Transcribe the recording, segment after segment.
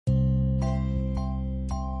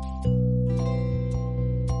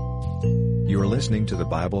listening to the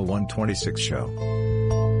Bible 126 show.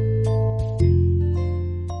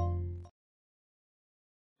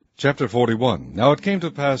 Chapter 41. Now it came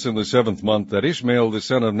to pass in the 7th month that Ishmael the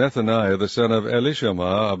son of Nethaniah the son of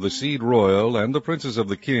Elishama of the seed royal, and the princes of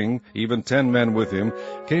the king, even 10 men with him,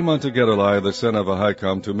 came unto Gedaliah the son of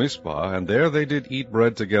Ahikam to Mizpah, and there they did eat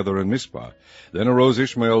bread together in Mizpah. Then arose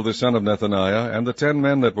Ishmael the son of Nethaniah, and the 10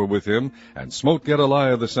 men that were with him, and smote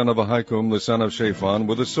Gedaliah the son of Ahikam the son of Shaphan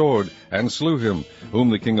with a sword, and slew him,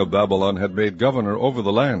 whom the king of Babylon had made governor over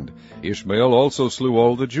the land. Ishmael also slew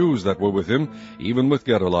all the Jews that were with him, even with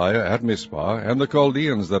Gedaliah at Mizpah, and the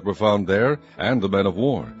Chaldeans that were found there, and the men of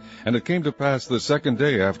war. And it came to pass the 2nd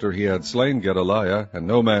day after he had slain Gedaliah, and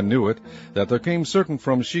no man knew it, that there came certain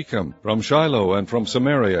from Shechem, from Shiloh, and from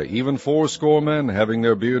Samaria, even 80 men, having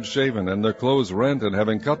their beards shaven, and their clothes rent, and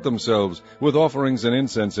having cut themselves, with offerings and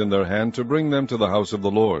incense in their hand, to bring them to the house of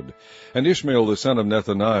the Lord. And Ishmael the son of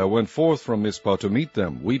Nethaniah went forth from Mizpah to meet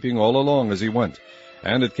them, weeping all along as he went.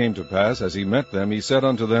 And it came to pass, as he met them, he said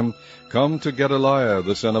unto them, Come to Gedaliah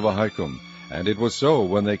the son of Ahikam. And it was so,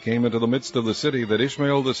 when they came into the midst of the city, that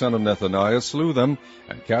Ishmael the son of Nethaniah slew them,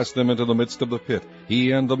 and cast them into the midst of the pit,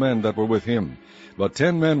 he and the men that were with him. But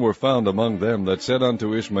 10 men were found among them that said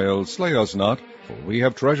unto Ishmael, Slay us not, for we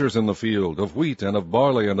have treasures in the field, of wheat, and of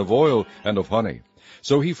barley, and of oil, and of honey.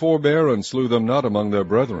 So he forbare, and slew them not among their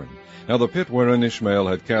brethren. Now the pit wherein Ishmael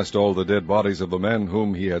had cast all the dead bodies of the men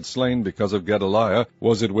whom he had slain because of Gedaliah,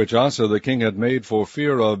 was it which Asa the king had made for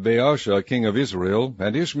fear of Baasha king of Israel,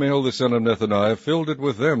 and Ishmael the son of Nethaniah filled it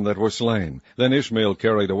with them that were slain. Then Ishmael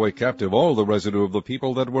carried away captive all the residue of the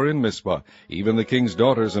people that were in Mizpah, even the king's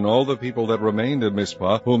daughters, and all the people that remained in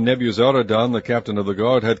Mizpah, whom Nebuzaradan the captain of the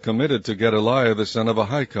guard had committed to Gedaliah the son of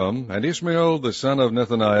Ahikam. And Ishmael the son of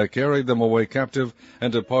Nethaniah carried them away captive,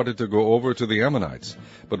 and departed to go over to the Ammonites.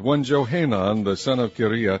 But when Johanan the son of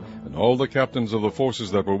Kareah, and all the captains of the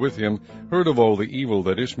forces that were with him, heard of all the evil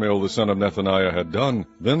that Ishmael the son of Nethaniah had done,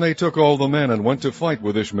 then they took all the men, and went to fight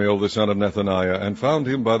with Ishmael the son of Nethaniah, and found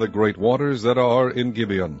him by the great waters that are in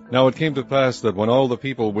Gibeon. Now it came to pass that when all the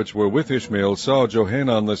people which were with Ishmael saw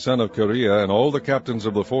Johanan the son of Kareah, and all the captains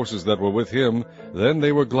of the forces that were with him, then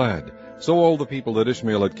they were glad. So all the people that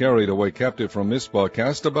Ishmael had carried away captive from Mizpah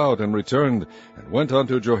cast about, and returned, and went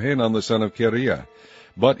unto Johanan the son of Kareah.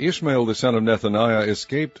 But Ishmael the son of Nethaniah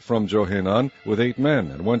escaped from Johanan with 8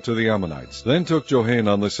 men, and went to the Ammonites. Then took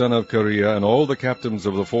Johanan the son of Kareah, and all the captains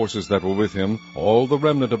of the forces that were with him, all the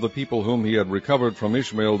remnant of the people whom he had recovered from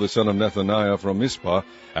Ishmael the son of Nethaniah from Mizpah,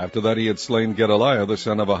 after that he had slain Gedaliah the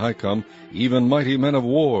son of Ahikam, even mighty men of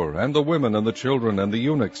war, and the women, and the children, and the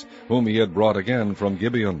eunuchs, whom he had brought again from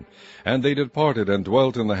Gibeon. And they departed, and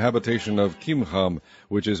dwelt in the habitation of Kimham,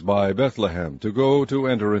 which is by Bethlehem, to go to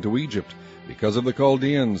enter into Egypt, because of the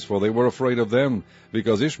Chaldeans, for they were afraid of them,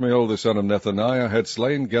 because Ishmael the son of Nethaniah had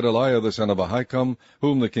slain Gedaliah the son of Ahikam,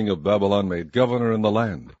 whom the king of Babylon made governor in the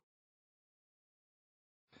land.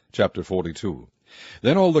 Chapter 42.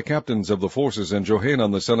 Then all the captains of the forces, and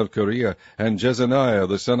Johanan the son of Kareah, and Jezaniah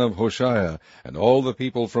the son of Hoshaiah, and all the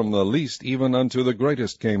people from the least even unto the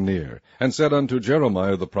greatest came near, and said unto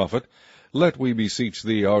Jeremiah the prophet, Let, we beseech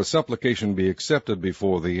thee, our supplication be accepted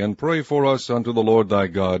before thee, and pray for us unto the Lord thy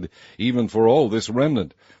God, even for all this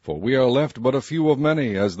remnant, for we are left but a few of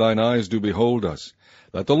many, as thine eyes do behold us,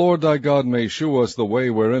 that the Lord thy God may shew us the way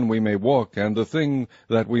wherein we may walk, and the thing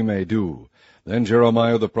that we may do. Then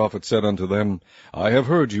Jeremiah the prophet said unto them, I have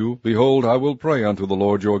heard you. Behold, I will pray unto the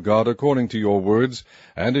Lord your God according to your words,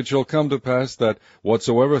 and it shall come to pass that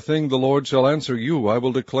whatsoever thing the Lord shall answer you, I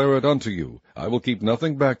will declare it unto you. I will keep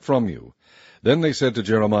nothing back from you. Then they said to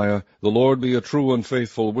Jeremiah, The Lord be a true and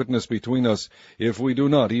faithful witness between us, if we do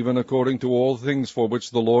not even according to all things for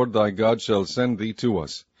which the Lord thy God shall send thee to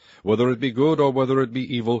us. Whether it be good or whether it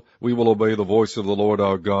be evil, we will obey the voice of the Lord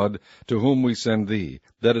our God, to whom we send thee,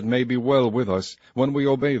 that it may be well with us, when we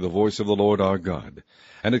obey the voice of the Lord our God.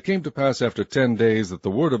 And it came to pass after 10 days that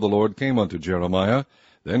the word of the Lord came unto Jeremiah.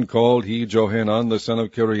 Then called he Johanan the son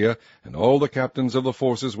of Kareah, and all the captains of the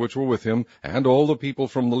forces which were with him, and all the people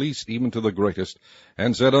from the least even to the greatest,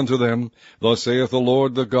 and said unto them, Thus saith the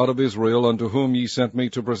Lord the God of Israel, unto whom ye sent me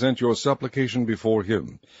to present your supplication before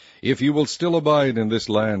him. If you will still abide in this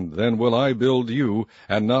land, then will I build you,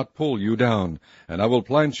 and not pull you down, and I will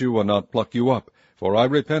plant you, and not pluck you up, for I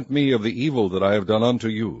repent me of the evil that I have done unto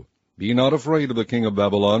you. Be not afraid of the king of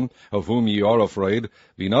Babylon, of whom ye are afraid.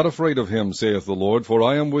 Be not afraid of him, saith the Lord, for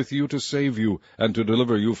I am with you to save you, and to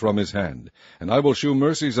deliver you from his hand. And I will shew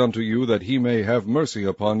mercies unto you, that he may have mercy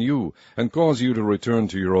upon you, and cause you to return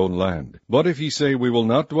to your own land. But if ye say, We will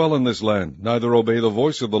not dwell in this land, neither obey the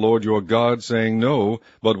voice of the Lord your God, saying, No,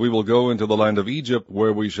 but we will go into the land of Egypt,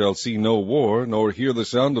 where we shall see no war, nor hear the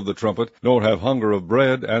sound of the trumpet, nor have hunger of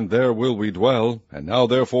bread, and there will we dwell. And now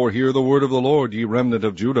therefore hear the word of the Lord, ye remnant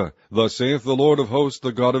of Judah. Thus saith the Lord of hosts,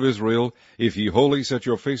 the God of Israel, If ye wholly set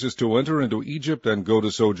your faces to enter into Egypt, and go to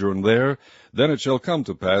sojourn there, then it shall come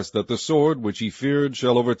to pass that the sword which ye feared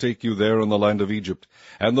shall overtake you there in the land of Egypt,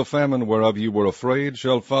 and the famine whereof ye were afraid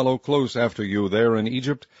shall follow close after you there in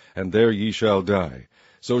Egypt, and there ye shall die.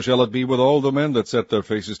 So shall it be with all the men that set their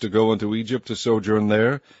faces to go into Egypt to sojourn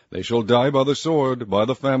there. They shall die by the sword, by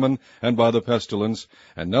the famine, and by the pestilence,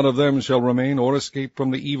 and none of them shall remain or escape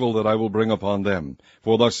from the evil that I will bring upon them.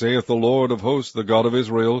 For thus saith the Lord of hosts, the God of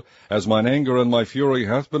Israel, As mine anger and my fury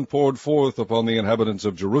hath been poured forth upon the inhabitants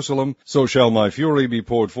of Jerusalem, so shall my fury be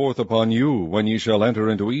poured forth upon you, when ye shall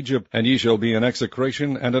enter into Egypt, and ye shall be an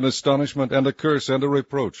execration, and an astonishment, and a curse, and a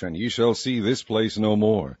reproach, and ye shall see this place no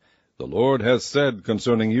more. The Lord hath said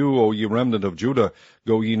concerning you, O ye remnant of Judah,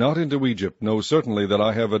 Go ye not into Egypt, know certainly that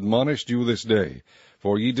I have admonished you this day.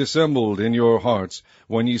 For ye dissembled in your hearts,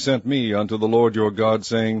 when ye sent me unto the Lord your God,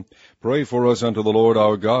 saying, Pray for us unto the Lord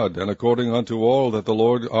our God, and according unto all that the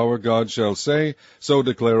Lord our God shall say, so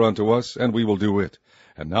declare unto us, and we will do it.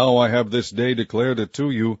 And now I have this day declared it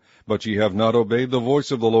to you, but ye have not obeyed the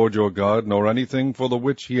voice of the Lord your God, nor anything for the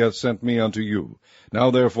which he hath sent me unto you.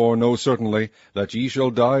 Now therefore know certainly that ye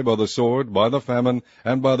shall die by the sword, by the famine,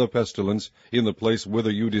 and by the pestilence, in the place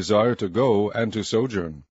whither you desire to go and to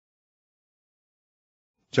sojourn.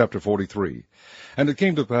 Chapter 43. And it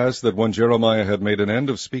came to pass that when Jeremiah had made an end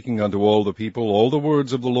of speaking unto all the people all the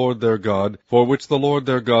words of the Lord their God, for which the Lord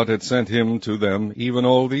their God had sent him to them, even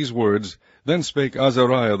all these words, then spake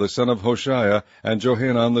Azariah the son of Hoshea, and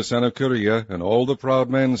Johanan the son of Kareah, and all the proud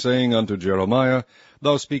men, saying unto Jeremiah,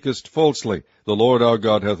 Thou speakest falsely. The Lord our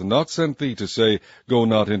God hath not sent thee to say, Go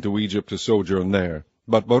not into Egypt to sojourn there.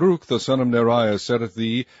 But Baruch the son of Neriah setteth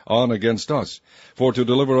thee on against us, for to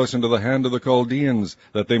deliver us into the hand of the Chaldeans,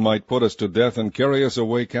 that they might put us to death, and carry us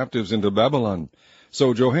away captives into Babylon.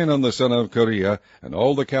 So Johanan the son of Kareah, and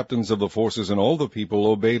all the captains of the forces, and all the people,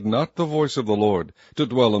 obeyed not the voice of the Lord, to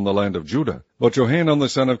dwell in the land of Judah. But Johanan the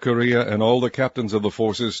son of Kareah, and all the captains of the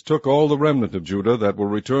forces, took all the remnant of Judah, that were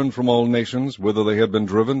returned from all nations, whither they had been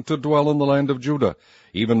driven, to dwell in the land of Judah,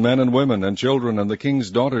 even men and women, and children, and the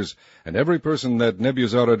king's daughters, and every person that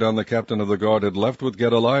Nebuzaradan the captain of the guard had left with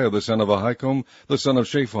Gedaliah the son of Ahikam, the son of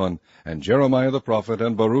Shaphan, and Jeremiah the prophet,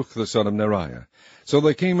 and Baruch the son of Neriah. So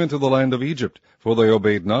they came into the land of Egypt, for they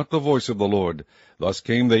obeyed not the voice of the Lord. Thus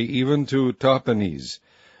came they even to Tahpanhes.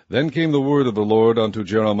 Then came the word of the Lord unto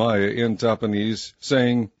Jeremiah in Tahpanhes,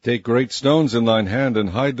 saying, Take great stones in thine hand, and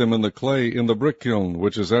hide them in the clay in the brick kiln,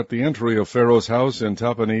 which is at the entry of Pharaoh's house in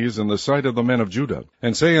Tahpanhes, in the sight of the men of Judah.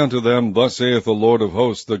 And say unto them, Thus saith the Lord of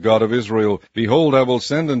hosts, the God of Israel, Behold, I will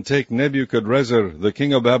send and take Nebuchadrezzar, the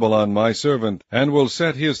king of Babylon, my servant, and will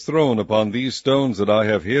set his throne upon these stones that I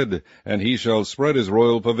have hid, and he shall spread his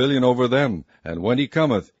royal pavilion over them. And when he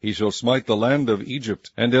cometh, he shall smite the land of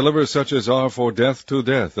Egypt, and deliver such as are for death to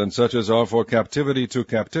death, and such as are for captivity to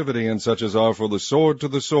captivity, and such as are for the sword to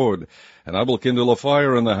the sword. And I will kindle a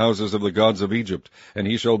fire in the houses of the gods of Egypt, and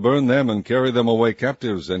he shall burn them, and carry them away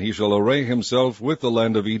captives, and he shall array himself with the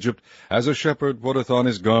land of Egypt, as a shepherd putteth on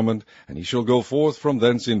his garment, and he shall go forth from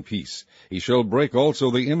thence in peace. He shall break also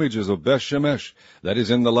the images of Beth-Shemesh, that is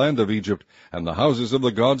in the land of Egypt, and the houses of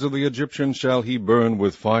the gods of the Egyptians shall he burn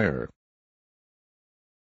with fire.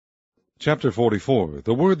 Chapter 44.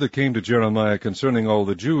 The word that came to Jeremiah concerning all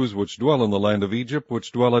the Jews which dwell in the land of Egypt,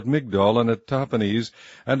 which dwell at Migdol, and at Tahpanhes,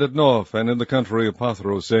 and at Noph, and in the country of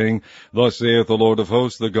Pathros, saying, Thus saith the Lord of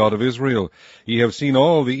hosts, the God of Israel, Ye have seen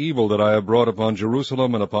all the evil that I have brought upon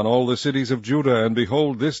Jerusalem, and upon all the cities of Judah, and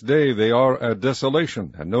behold, this day they are a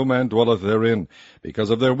desolation, and no man dwelleth therein,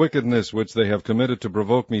 because of their wickedness which they have committed to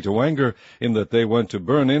provoke me to anger, in that they went to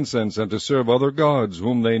burn incense, and to serve other gods,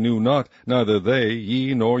 whom they knew not, neither they,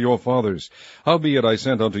 ye, nor your fathers. Howbeit I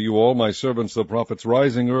sent unto you all my servants the prophets,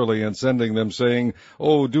 rising early, and sending them, saying,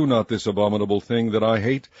 O do not this abominable thing that I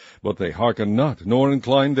hate. But they hearkened not, nor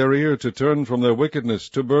inclined their ear to turn from their wickedness,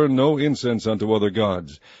 to burn no incense unto other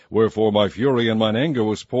gods. Wherefore my fury and mine anger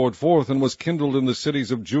was poured forth, and was kindled in the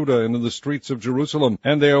cities of Judah, and in the streets of Jerusalem,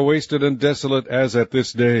 and they are wasted and desolate as at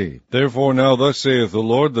this day. Therefore now thus saith the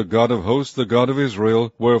Lord, the God of hosts, the God of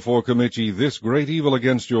Israel, Wherefore commit ye this great evil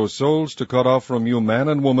against your souls, to cut off from you man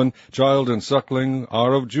and woman, child and suckling,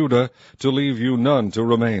 are of Judah, to leave you none to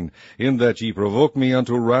remain, in that ye provoke me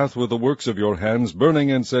unto wrath with the works of your hands, burning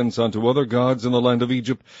incense unto other gods in the land of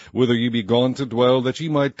Egypt, whither ye be gone to dwell, that ye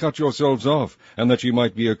might cut yourselves off, and that ye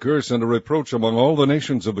might be a curse and a reproach among all the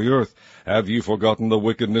nations of the earth. Have ye forgotten the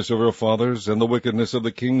wickedness of your fathers, and the wickedness of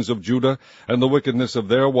the kings of Judah, and the wickedness of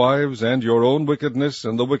their wives, and your own wickedness,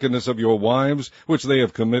 and the wickedness of your wives, which they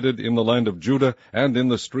have committed in the land of Judah, and in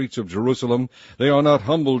the streets of Jerusalem? They are not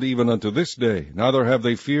humbled even unto this day, neither have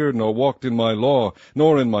they feared nor walked in my law,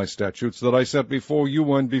 nor in my statutes that I set before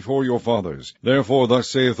you and before your fathers. Therefore thus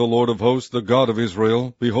saith the Lord of hosts, the God of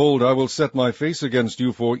Israel, Behold, I will set my face against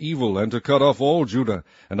you for evil, and to cut off all Judah,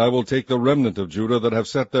 and I will take the remnant of Judah that have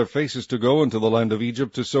set their faces to go into the land of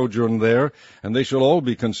Egypt to sojourn there, and they shall all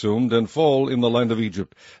be consumed, and fall in the land of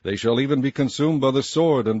Egypt. They shall even be consumed by the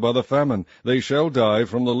sword and by the famine. They shall die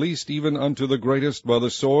from the least even unto the greatest by the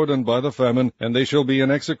sword and by the famine, and they shall be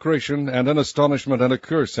an execration, and an astonishment, and a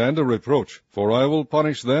curse, and a reproach. For I will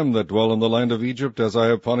punish them that dwell in the land of Egypt, as I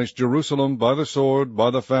have punished Jerusalem, by the sword,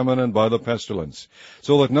 by the famine, and by the pestilence.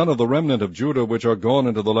 So that none of the remnant of Judah which are gone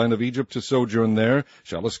into the land of Egypt to sojourn there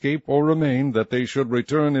shall escape or remain, that they should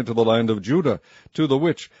return into the land of Judah, to the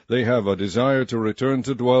which they have a desire to return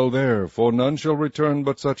to dwell there, for none shall return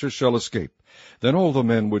but such as shall escape. Then all the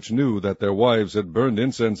men which knew that their wives had burned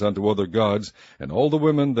incense unto other gods, and all the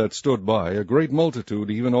women that stood by, a great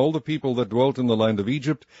multitude, even all the people that dwelt in the land of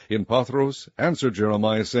Egypt, in Pathros, answered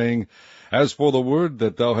Jeremiah, saying, As for the word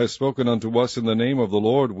that thou hast spoken unto us in the name of the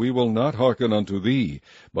Lord, we will not hearken unto thee,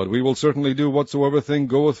 but we will certainly do whatsoever thing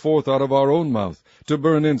goeth forth out of our own mouth, to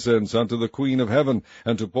burn incense unto the Queen of heaven,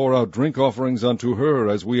 and to pour out drink offerings unto her,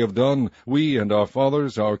 as we have done, we and our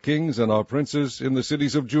fathers, our kings and our princes, in the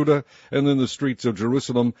cities of Judah, and in the streets of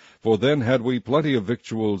Jerusalem, for then had we plenty of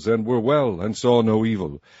victuals, and were well, and saw no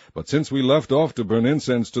evil. But since we left off to burn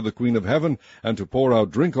incense to the Queen of heaven, and to pour out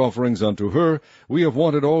drink offerings unto her, we have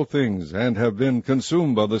wanted all things, and have been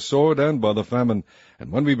consumed by the sword and by the famine.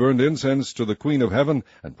 And when we burned incense to the Queen of heaven,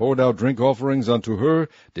 and poured out drink offerings unto her,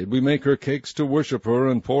 did we make her cakes to worship her,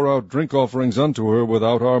 and pour out drink offerings unto her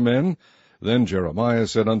without our men? Then Jeremiah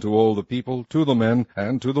said unto all the people, to the men,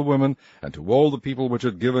 and to the women, and to all the people which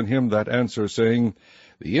had given him that answer, saying,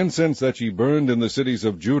 The incense that ye burned in the cities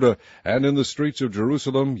of Judah, and in the streets of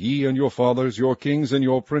Jerusalem, ye and your fathers, your kings and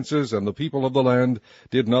your princes, and the people of the land,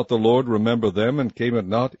 did not the Lord remember them, and came it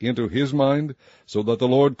not into his mind? So that the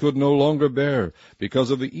Lord could no longer bear, because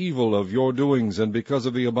of the evil of your doings, and because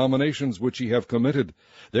of the abominations which ye have committed.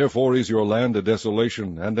 Therefore is your land a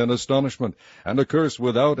desolation, and an astonishment, and a curse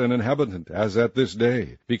without an inhabitant, as at this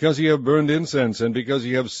day. Because ye have burned incense, and because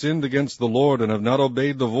ye have sinned against the Lord, and have not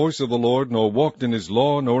obeyed the voice of the Lord, nor walked in his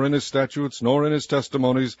law, nor in his statutes, nor in his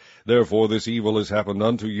testimonies, therefore this evil is happened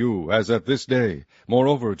unto you, as at this day.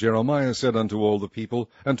 Moreover, Jeremiah said unto all the people,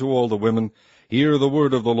 and to all the women, Hear the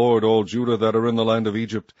word of the Lord, all Judah that are in the land of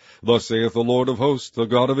Egypt. Thus saith the Lord of hosts, the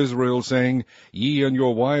God of Israel, saying, Ye and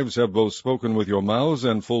your wives have both spoken with your mouths,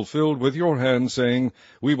 and fulfilled with your hands, saying,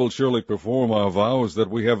 We will surely perform our vows that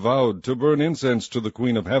we have vowed, to burn incense to the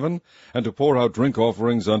Queen of heaven, and to pour out drink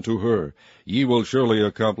offerings unto her. Ye will surely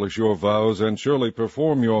accomplish your vows, and surely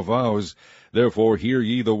perform your vows. Therefore hear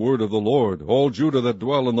ye the word of the Lord, all Judah that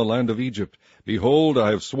dwell in the land of Egypt. Behold, I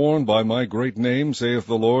have sworn by my great name, saith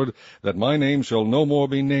the Lord, that my name shall no more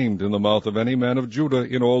be named in the mouth of any man of Judah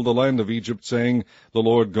in all the land of Egypt, saying, The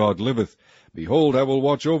Lord God liveth. Behold, I will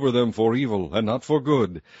watch over them for evil, and not for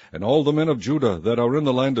good. And all the men of Judah that are in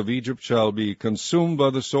the land of Egypt shall be consumed by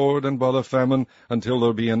the sword and by the famine, until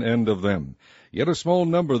there be an end of them. Yet a small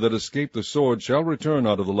number that escape the sword shall return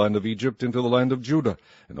out of the land of Egypt into the land of Judah,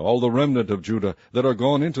 and all the remnant of Judah that are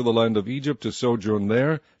gone into the land of Egypt to sojourn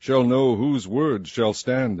there shall know whose words shall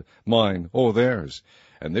stand, mine or theirs.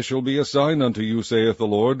 And this shall be a sign unto you, saith the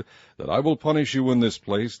Lord, that I will punish you in this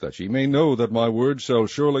place, that ye may know that my word shall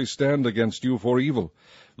surely stand against you for evil.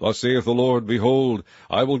 Thus saith the Lord, Behold,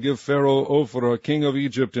 I will give Pharaoh Ophrah king of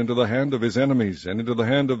Egypt into the hand of his enemies, and into the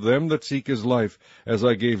hand of them that seek his life, as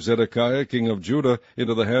I gave Zedekiah king of Judah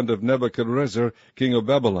into the hand of Nebuchadrezzar king of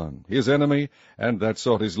Babylon, his enemy, and that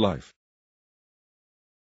sought his life.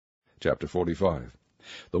 Chapter 45.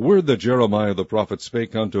 The word that Jeremiah the prophet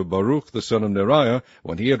spake unto Baruch the son of Neriah,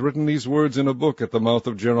 when he had written these words in a book at the mouth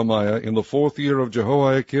of Jeremiah, in the 4th year of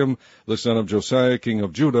Jehoiakim the son of Josiah king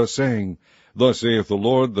of Judah, saying, Thus saith the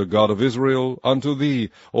Lord, the God of Israel, unto thee,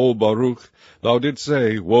 O Baruch, thou didst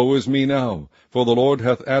say, Woe is me now, for the Lord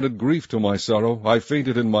hath added grief to my sorrow. I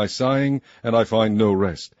fainted in my sighing, and I find no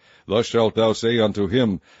rest. Thus shalt thou say unto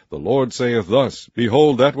him, The Lord saith thus,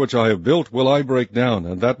 Behold, that which I have built will I break down,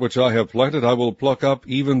 and that which I have planted I will pluck up,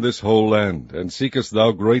 even this whole land. And seekest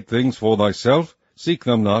thou great things for thyself? Seek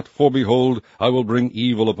them not, for behold, I will bring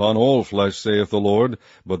evil upon all flesh, saith the Lord.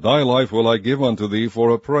 But thy life will I give unto thee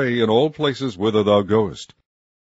for a prey in all places whither thou goest.